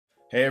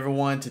Hey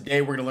everyone, today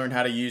we're going to learn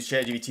how to use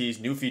ChatGPT's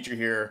new feature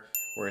here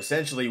where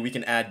essentially we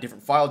can add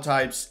different file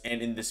types,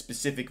 and in this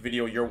specific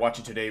video you're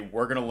watching today,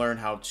 we're going to learn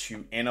how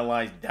to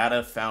analyze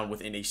data found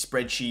within a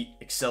spreadsheet,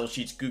 Excel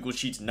sheets, Google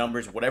Sheets,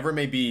 numbers, whatever it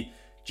may be.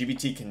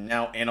 GPT can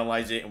now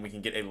analyze it and we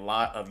can get a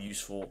lot of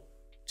useful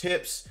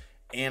tips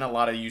and a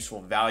lot of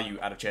useful value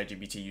out of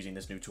ChatGPT using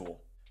this new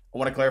tool. I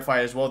want to clarify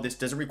as well, this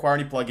doesn't require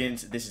any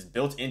plugins. This is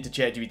built into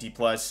ChatGPT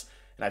Plus.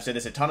 And I've said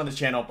this a ton on this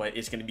channel, but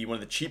it's going to be one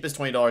of the cheapest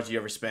 $20 you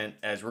ever spent,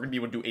 as we're going to be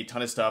able to do a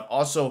ton of stuff.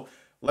 Also,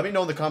 let me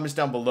know in the comments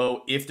down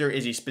below if there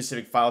is a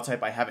specific file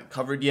type I haven't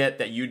covered yet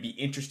that you'd be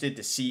interested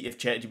to see if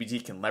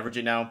ChatGPT can leverage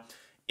it now.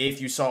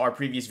 If you saw our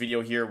previous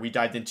video here, we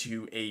dived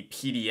into a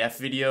PDF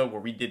video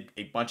where we did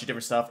a bunch of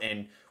different stuff,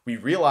 and we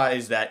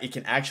realized that it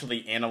can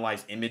actually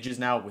analyze images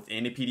now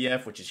within a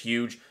PDF, which is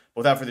huge. But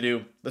without further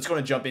ado, let's go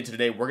and jump into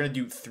today. We're going to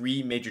do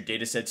three major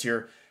data sets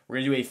here. We're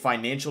going to do a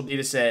financial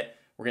data set,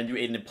 we're going to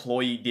do an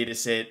employee data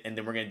set, and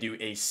then we're going to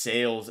do a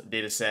sales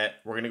data set.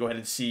 We're going to go ahead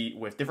and see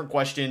with different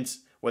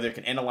questions whether it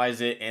can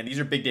analyze it, and these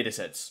are big data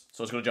sets.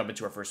 So let's go jump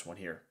into our first one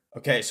here.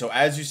 Okay, so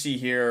as you see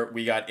here,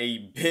 we got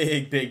a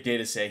big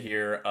data set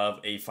here of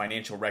a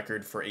financial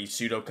record for a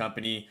pseudo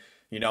company.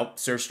 You know,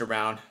 searched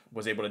around,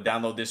 was able to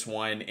download this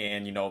one,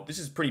 and you know, this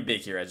is pretty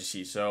big here as you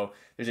see. So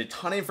there's a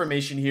ton of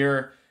information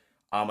here.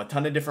 A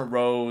ton of different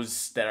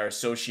rows that are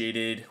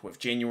associated with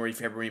January,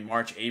 February,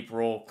 March,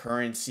 April,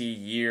 currency,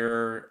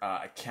 year,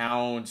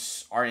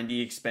 accounts,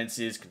 R&D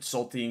expenses,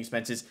 consulting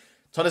expenses,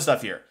 ton of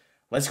stuff here.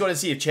 Let's go ahead and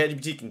see if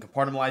ChatGPT can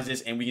compartmentalize this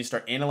and we can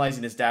start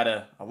analyzing this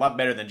data a lot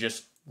better than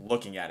just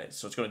looking at it.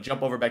 So it's going to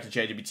jump over back to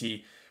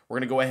ChatGPT. We're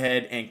going to go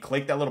ahead and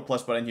click that little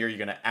plus button here. You're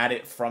going to add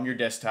it from your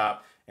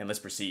desktop, and let's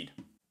proceed.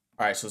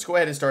 All right, so let's go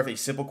ahead and start with a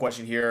simple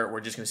question here.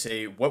 We're just going to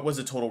say, what was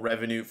the total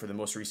revenue for the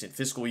most recent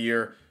fiscal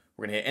year?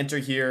 We're going to hit enter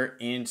here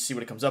and see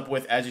what it comes up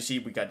with. As you see,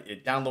 we got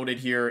it downloaded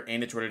here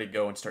and it's ready to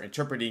go and start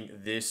interpreting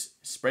this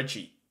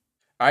spreadsheet.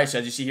 All right, so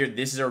as you see here,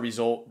 this is our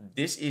result.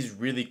 This is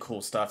really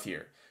cool stuff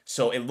here.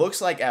 So it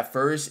looks like at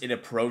first it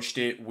approached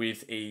it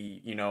with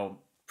a,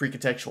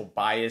 pre-contextual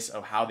bias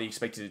of how they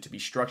expected it to be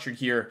structured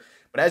here.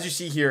 But as you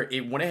see here,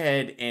 it went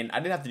ahead and I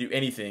didn't have to do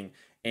anything,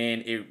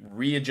 and it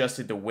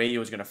readjusted the way it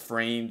was going to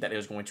frame that it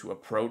was going to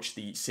approach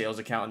the sales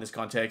account in this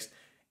context.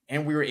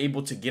 And we were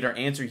able to get our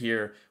answer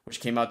here, which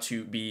came out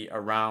to be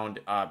around,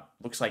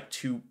 looks like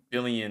 $2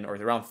 billion or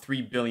around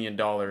 $3 billion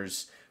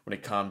when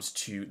it comes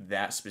to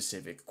that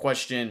specific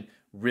question.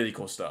 Really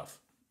cool stuff.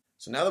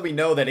 So now that we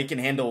know that it can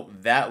handle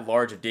that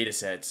large of data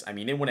sets, I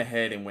mean, it went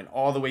ahead and went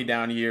all the way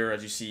down here,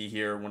 as you see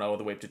here, went all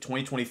the way up to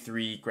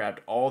 2023,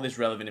 grabbed all this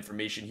relevant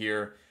information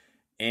here,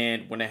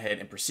 and went ahead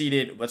and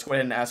proceeded. Let's go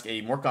ahead and ask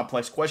a more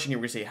complex question here.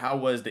 We're going to say, how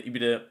was the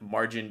EBITDA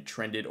margin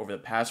trended over the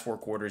past 4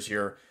 quarters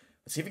here?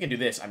 Let's see if we can do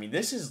this. I mean,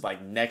 this is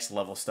like next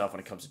level stuff when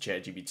it comes to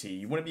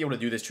ChatGPT. You wouldn't be able to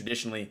do this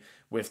traditionally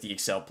with the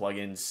Excel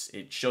plugins.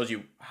 It shows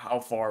you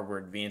how far we're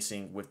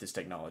advancing with this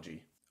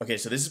technology. Okay,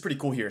 so this is pretty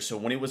cool here. So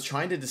when it was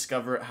trying to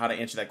discover how to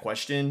answer that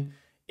question,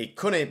 it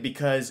couldn't,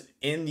 because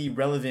in the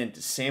relevant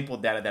sample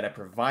data that I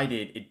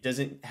provided, it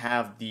doesn't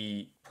have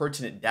the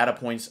pertinent data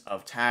points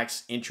of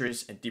tax,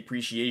 interest, and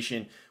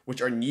depreciation,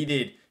 which are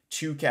needed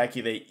to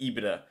calculate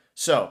EBITDA.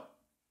 So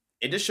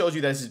it just shows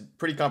you that this is a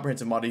pretty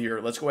comprehensive model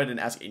here. Let's go ahead and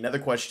ask another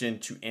question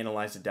to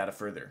analyze the data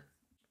further.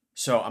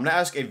 So I'm going to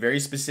ask a very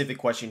specific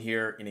question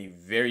here in a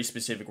very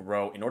specific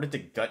row in order to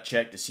gut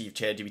check to see if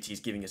ChatGPT is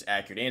giving us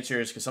accurate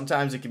answers, because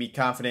sometimes it can be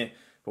confident,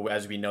 but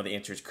as we know, the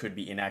answers could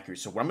be inaccurate.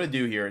 So what I'm going to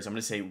do here is I'm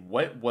going to say,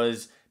 what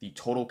was the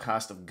total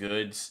cost of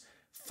goods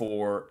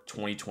for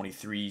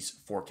 2023's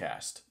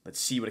forecast? Let's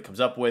see what it comes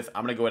up with.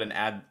 I'm going to go ahead and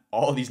add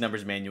all of these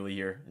numbers manually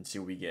here and see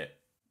what we get.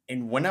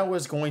 And when I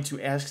was going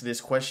to ask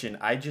this question,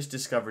 I just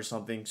discovered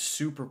something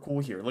super cool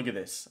here. Look at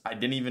this. I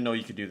didn't even know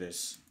you could do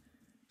this.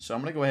 So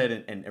I'm going to go ahead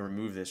and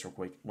remove this real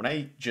quick. What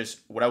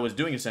I was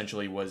doing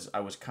essentially was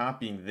I was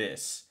copying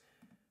this.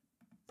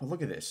 But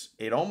look at this.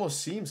 It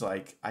almost seems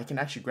like I can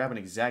actually grab an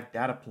exact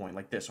data point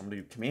like this. So I'm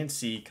going to do Command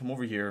C, come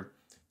over here,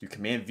 do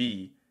Command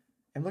V,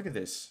 and look at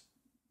this.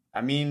 I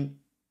mean,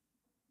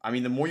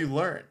 the more you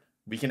learn,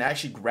 we can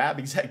actually grab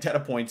exact data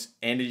points,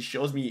 and it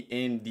shows me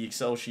in the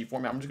Excel sheet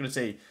format. I'm just going to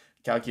say,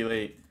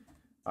 calculate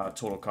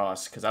total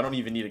cost, because I don't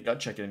even need to gut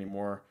check it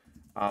anymore.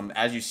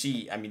 As you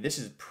see, I mean, this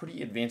is a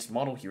pretty advanced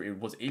model here. It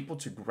was able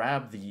to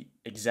grab the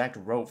exact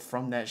row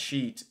from that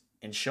sheet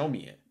and show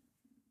me it.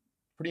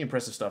 Pretty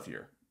impressive stuff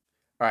here.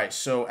 All right,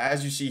 so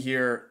as you see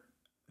here,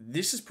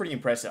 this is pretty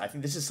impressive. I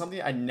think this is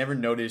something I never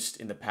noticed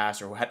in the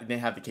past or didn't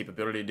have the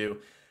capability to do.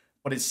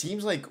 But it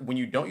seems like when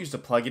you don't use the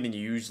plugin and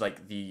you use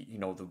like the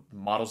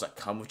models that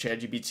come with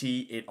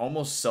ChatGPT, it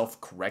almost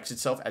self-corrects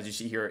itself. As you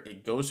see here,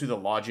 it goes through the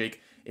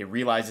logic, it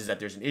realizes that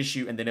there's an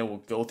issue, and then it will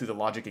go through the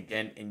logic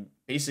again. And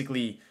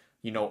basically,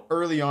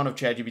 early on of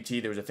ChatGPT,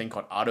 there was a thing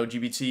called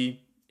AutoGPT.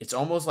 It's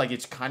almost like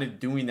it's kind of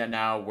doing that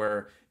now,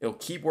 where it'll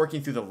keep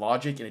working through the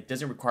logic and it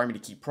doesn't require me to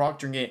keep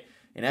proctoring it.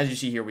 And as you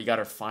see here, we got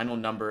our final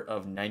number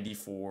of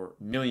 94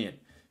 million.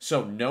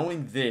 So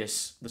knowing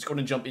this, let's go ahead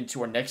and jump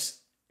into our next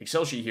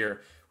Excel sheet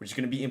here, which is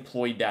going to be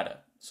employee data.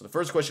 So the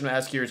first question to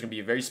ask here is going to be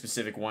a very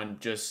specific one.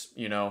 Just,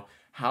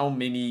 how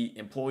many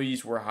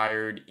employees were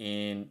hired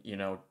in,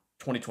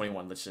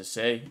 2021, let's just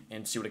say,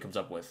 and see what it comes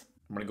up with.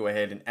 I'm going to go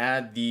ahead and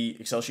add the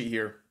Excel sheet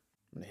here.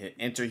 I'm going to hit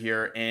enter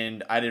here,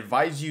 and I'd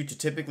advise you to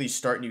typically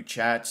start new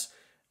chats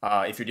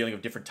if you're dealing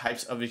with different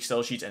types of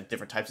Excel sheets and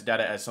different types of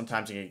data, as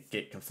sometimes you can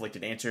get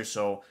conflicted answers.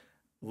 So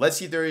let's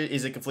see if there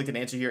is a conflicted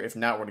answer here. If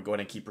not, we're going to go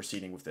ahead and keep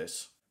proceeding with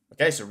this.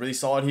 Okay, so really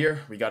solid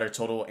here. We got our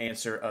total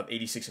answer of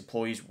 86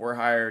 employees were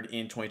hired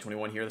in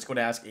 2021 here. Let's go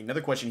to ask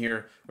another question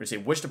here. We're going to say,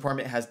 which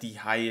department has the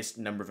highest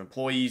number of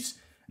employees?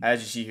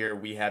 As you see here,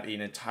 we have an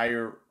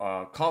entire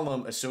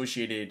column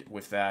associated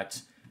with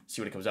that.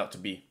 See what it comes out to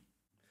be.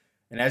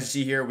 And as you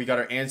see here, we got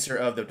our answer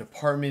of the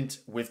department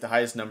with the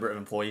highest number of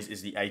employees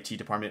is the IT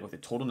department with a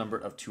total number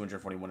of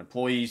 241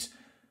 employees.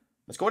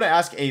 Let's go to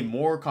ask a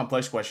more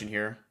complex question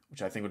here,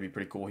 which I think would be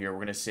pretty cool here. We're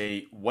going to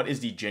say, what is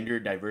the gender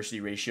diversity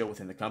ratio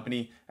within the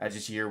company? As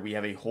you see here, we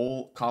have a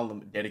whole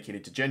column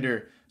dedicated to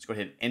gender. Let's go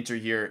ahead and enter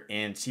here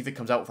and see if it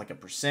comes out with like a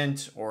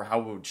percent or how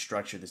we would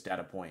structure this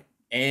data point.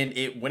 And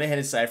it went ahead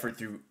and ciphered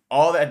through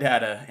all that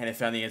data, and it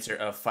found the answer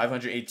of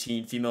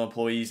 518 female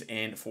employees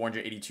and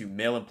 482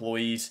 male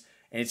employees.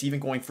 And it's even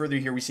going further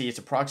here. We see it's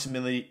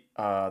approximately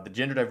the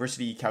gender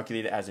diversity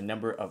calculated as a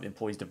number of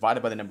employees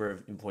divided by the number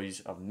of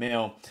employees of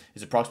male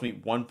is approximately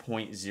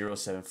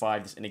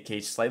 1.075. This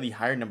indicates slightly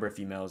higher number of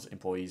females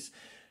employees.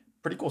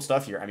 Pretty cool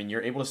stuff here. I mean,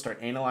 you're able to start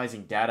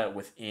analyzing data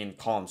within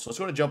columns. So let's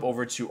go to jump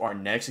over to our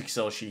next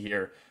Excel sheet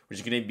here, which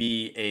is going to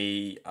be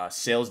a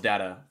sales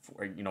data,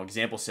 for,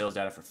 example sales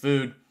data for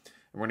food. And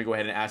we're going to go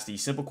ahead and ask the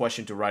simple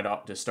question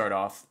to start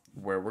off,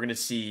 where we're going to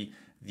see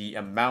the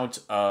amount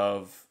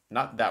of,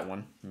 not that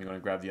one. I'm going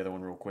to grab the other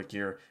one real quick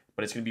here,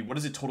 but it's going to be, what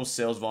is the total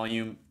sales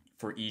volume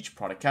for each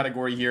product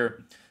category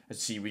here?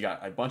 Let's see, we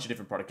got a bunch of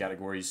different product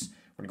categories.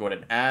 We're going to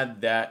go ahead and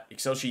add that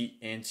Excel sheet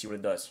and see what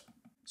it does.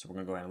 So we're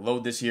going to go ahead and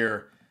load this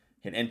here,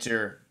 hit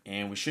enter,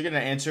 and we should get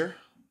an answer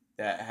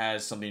that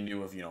has something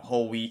new of,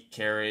 whole wheat,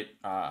 carrot,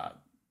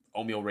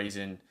 oatmeal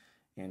raisin,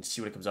 and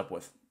see what it comes up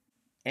with.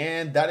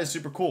 And that is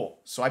super cool.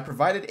 So I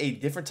provided a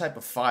different type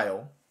of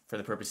file for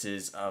the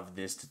purposes of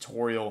this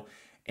tutorial.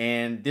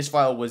 And this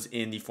file was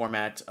in the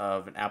format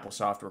of an Apple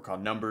software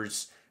called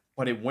Numbers,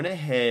 but it went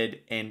ahead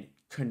and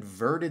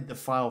converted the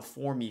file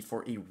for me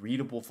for a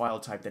readable file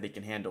type that it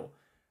can handle.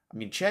 I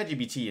mean,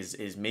 ChatGPT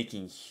is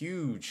making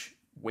huge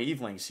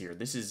wavelengths here.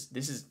 This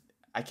is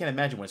I can't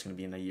imagine what it's going to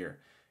be in a year.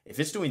 If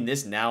it's doing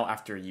this now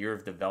after a year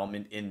of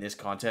development in this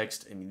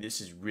context, I mean,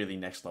 this is really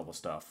next level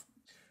stuff.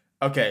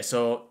 Okay,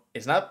 so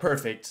it's not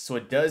perfect. So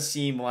it does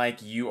seem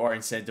like you are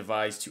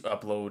incentivized to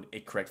upload a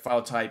correct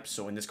file type.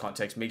 So in this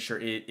context, make sure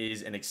it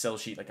is an Excel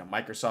sheet, like a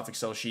Microsoft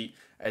Excel sheet,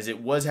 as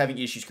it was having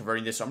issues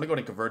converting this. So I'm going to go ahead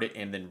and convert it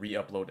and then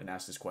re-upload and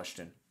ask this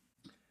question.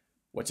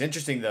 What's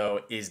interesting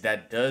though, is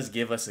that does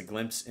give us a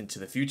glimpse into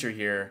the future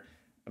here.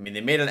 I mean,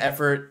 they made an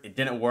effort, it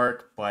didn't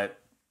work, but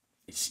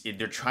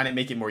they're trying to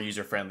make it more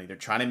user-friendly. They're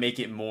trying to make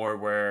it more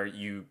where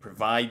you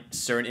provide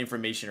certain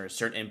information or a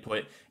certain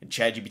input, and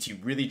ChatGPT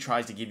really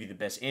tries to give you the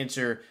best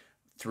answer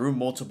through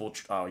multiple,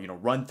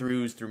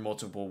 run-throughs, through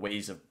multiple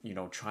ways of,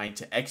 trying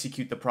to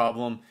execute the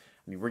problem.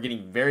 I mean, we're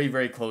getting very,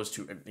 very close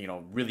to,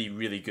 really,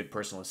 really good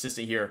personal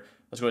assistant here.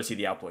 Let's go to see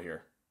the output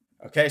here.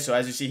 Okay, so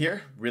as you see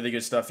here, really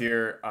good stuff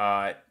here.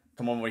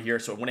 Come on over here.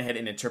 So it went ahead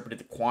and interpreted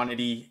the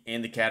quantity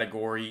and the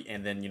category,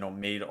 and then,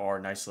 made our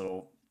nice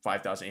little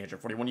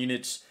 5,841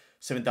 units.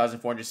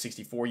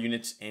 7,464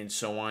 units, and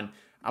so on.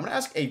 I'm gonna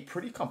ask a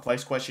pretty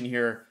complex question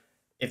here.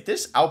 If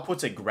this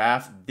outputs a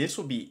graph, this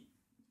will be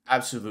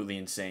absolutely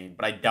insane,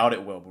 but I doubt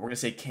it will. But we're gonna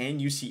say, can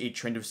you see a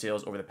trend of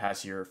sales over the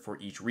past year for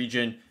each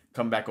region?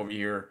 Come back over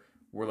here.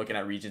 We're looking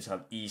at regions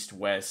of East,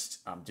 West.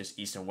 Just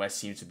East and West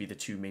seems to be the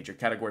two major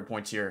category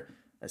points here.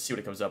 Let's see what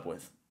it comes up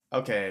with.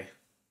 Okay,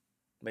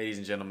 ladies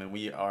and gentlemen,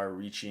 we are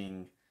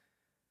reaching,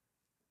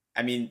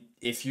 I mean,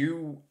 if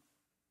you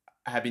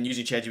have been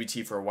using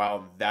ChatGPT for a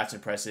while, that's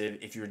impressive.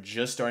 If you're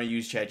just starting to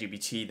use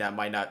ChatGPT, that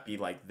might not be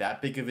like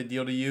that big of a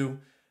deal to you.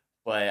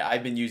 But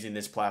I've been using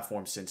this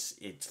platform since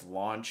its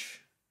launch,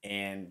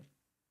 and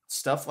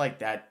stuff like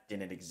that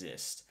didn't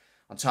exist.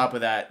 On top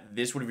of that,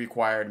 this would have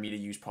required me to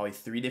use probably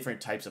 3 different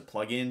types of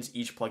plugins,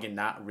 each plugin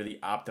not really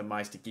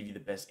optimized to give you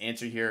the best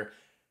answer here.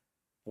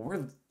 But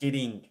we're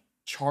getting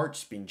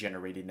charts being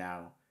generated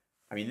now.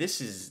 I mean,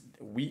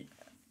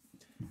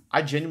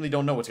 I genuinely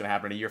don't know what's going to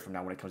happen a year from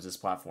now when it comes to this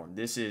platform.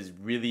 This is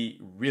really,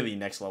 really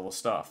next level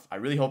stuff. I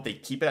really hope they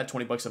keep it at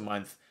 20 bucks a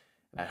month.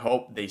 And I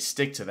hope they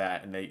stick to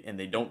that and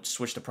they don't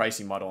switch the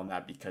pricing model on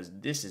that, because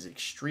this is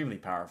extremely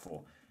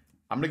powerful.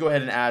 I'm going to go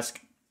ahead and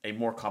ask a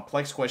more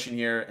complex question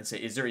here and say,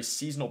 is there a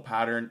seasonal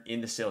pattern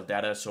in the sales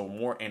data? So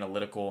more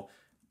analytical,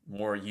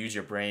 more use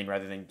your brain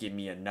rather than give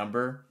me a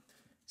number.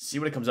 See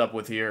what it comes up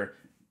with here.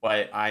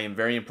 But I am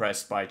very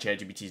impressed by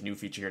ChatGPT's new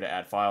feature here to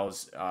add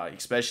files.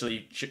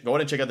 Especially, go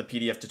ahead and check out the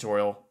PDF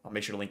tutorial. I'll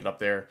make sure to link it up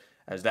there,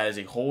 as that is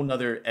a whole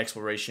nother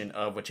exploration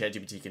of what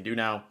ChatGPT can do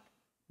now.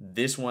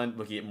 This one,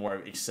 looking at more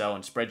Excel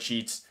and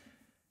spreadsheets.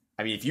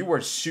 I mean, if you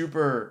were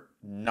super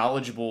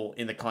knowledgeable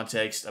in the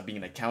context of being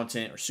an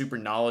accountant or super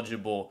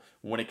knowledgeable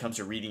when it comes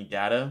to reading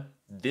data,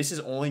 this is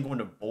only going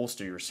to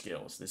bolster your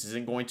skills. This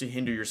isn't going to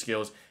hinder your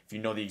skills if you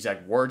know the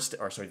exact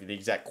the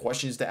exact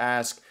questions to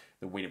ask,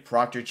 the way to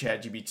proctor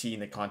ChatGPT in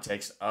the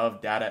context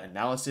of data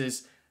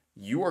analysis.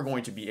 You are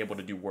going to be able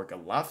to do work a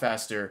lot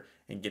faster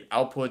and get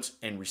outputs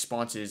and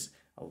responses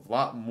a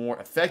lot more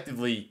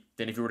effectively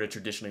than if you were to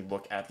traditionally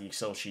look at the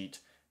Excel sheet,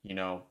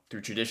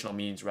 through traditional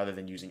means rather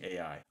than using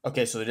AI.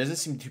 Okay, so there doesn't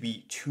seem to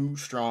be too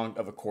strong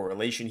of a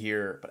correlation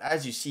here, but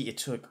as you see, it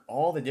took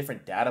all the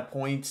different data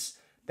points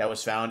that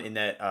was found in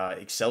that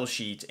Excel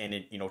sheet and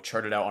it,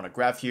 charted out on a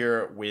graph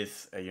here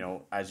with,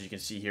 as you can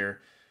see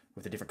here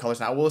with the different colors.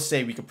 Now, I will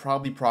say we could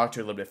probably proctor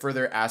a little bit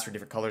further, ask for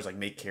different colors like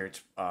make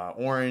carrots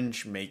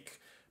orange, make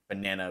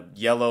banana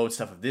yellow,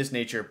 stuff of this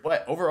nature.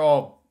 But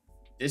overall,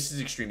 this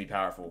is extremely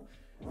powerful.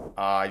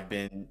 I've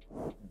been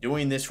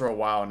doing this for a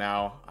while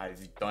now.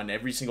 I've done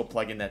every single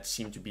plugin that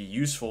seemed to be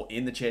useful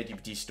in the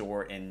ChatGPT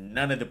store, and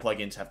none of the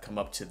plugins have come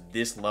up to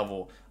this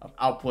level of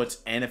outputs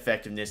and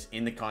effectiveness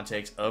in the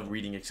context of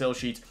reading Excel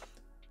sheets.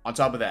 On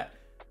top of that,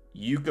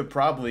 you could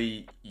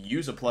probably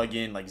use a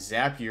plugin like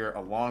Zapier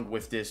along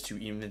with this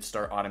to even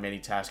start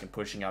automating tasks and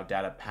pushing out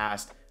data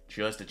past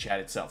just the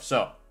chat itself.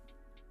 So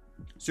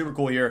super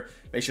cool here.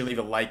 Make sure to leave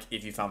a like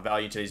if you found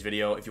value in today's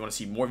video. If you want to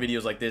see more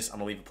videos like this, I'm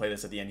gonna leave a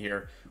playlist at the end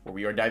here where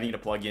we are diving into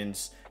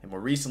plugins, and more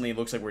recently it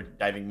looks like we're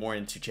diving more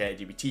into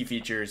ChatGPT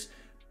features.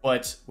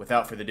 But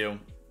without further ado,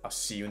 I'll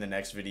see you in the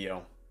next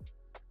video.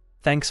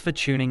 Thanks for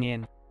tuning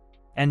in.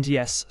 And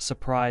yes,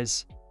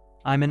 surprise,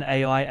 I'm an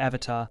AI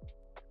avatar.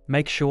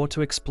 Make sure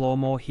to explore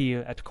more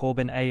here at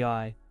Corbin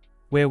AI,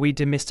 where we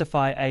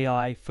demystify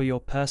AI for your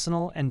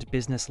personal and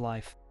business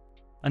life.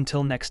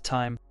 Until next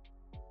time.